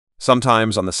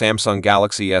Sometimes on the Samsung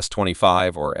Galaxy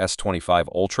S25 or S25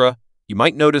 Ultra, you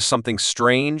might notice something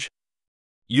strange.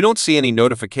 You don't see any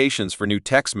notifications for new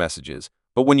text messages,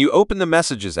 but when you open the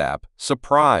Messages app,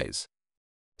 surprise!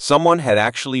 Someone had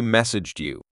actually messaged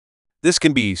you. This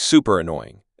can be super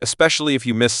annoying, especially if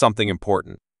you miss something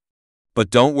important.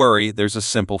 But don't worry, there's a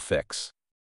simple fix.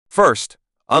 First,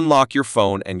 unlock your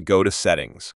phone and go to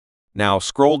Settings. Now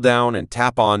scroll down and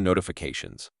tap on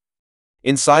Notifications.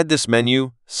 Inside this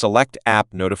menu, select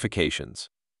App Notifications.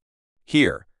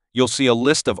 Here, you'll see a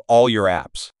list of all your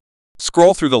apps.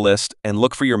 Scroll through the list and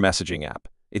look for your messaging app.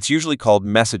 It's usually called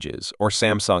Messages or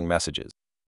Samsung Messages.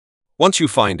 Once you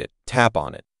find it, tap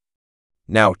on it.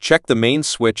 Now check the main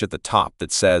switch at the top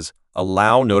that says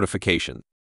Allow Notification.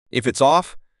 If it's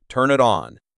off, turn it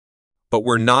on. But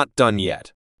we're not done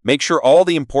yet. Make sure all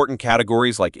the important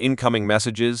categories like incoming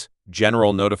messages,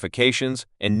 general notifications,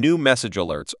 and new message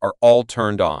alerts are all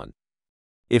turned on.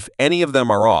 If any of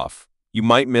them are off, you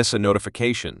might miss a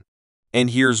notification. And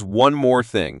here's one more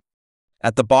thing.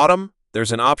 At the bottom,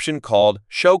 there's an option called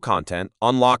Show Content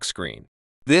on Lock Screen.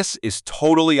 This is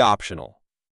totally optional.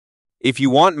 If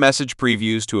you want message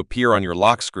previews to appear on your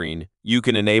lock screen, you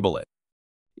can enable it.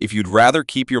 If you'd rather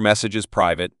keep your messages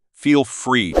private, feel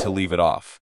free to leave it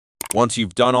off. Once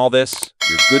you've done all this,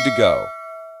 you're good to go.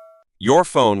 Your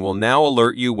phone will now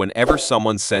alert you whenever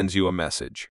someone sends you a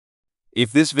message.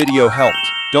 If this video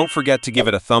helped, don't forget to give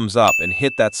it a thumbs up and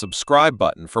hit that subscribe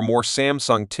button for more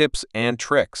Samsung tips and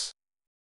tricks.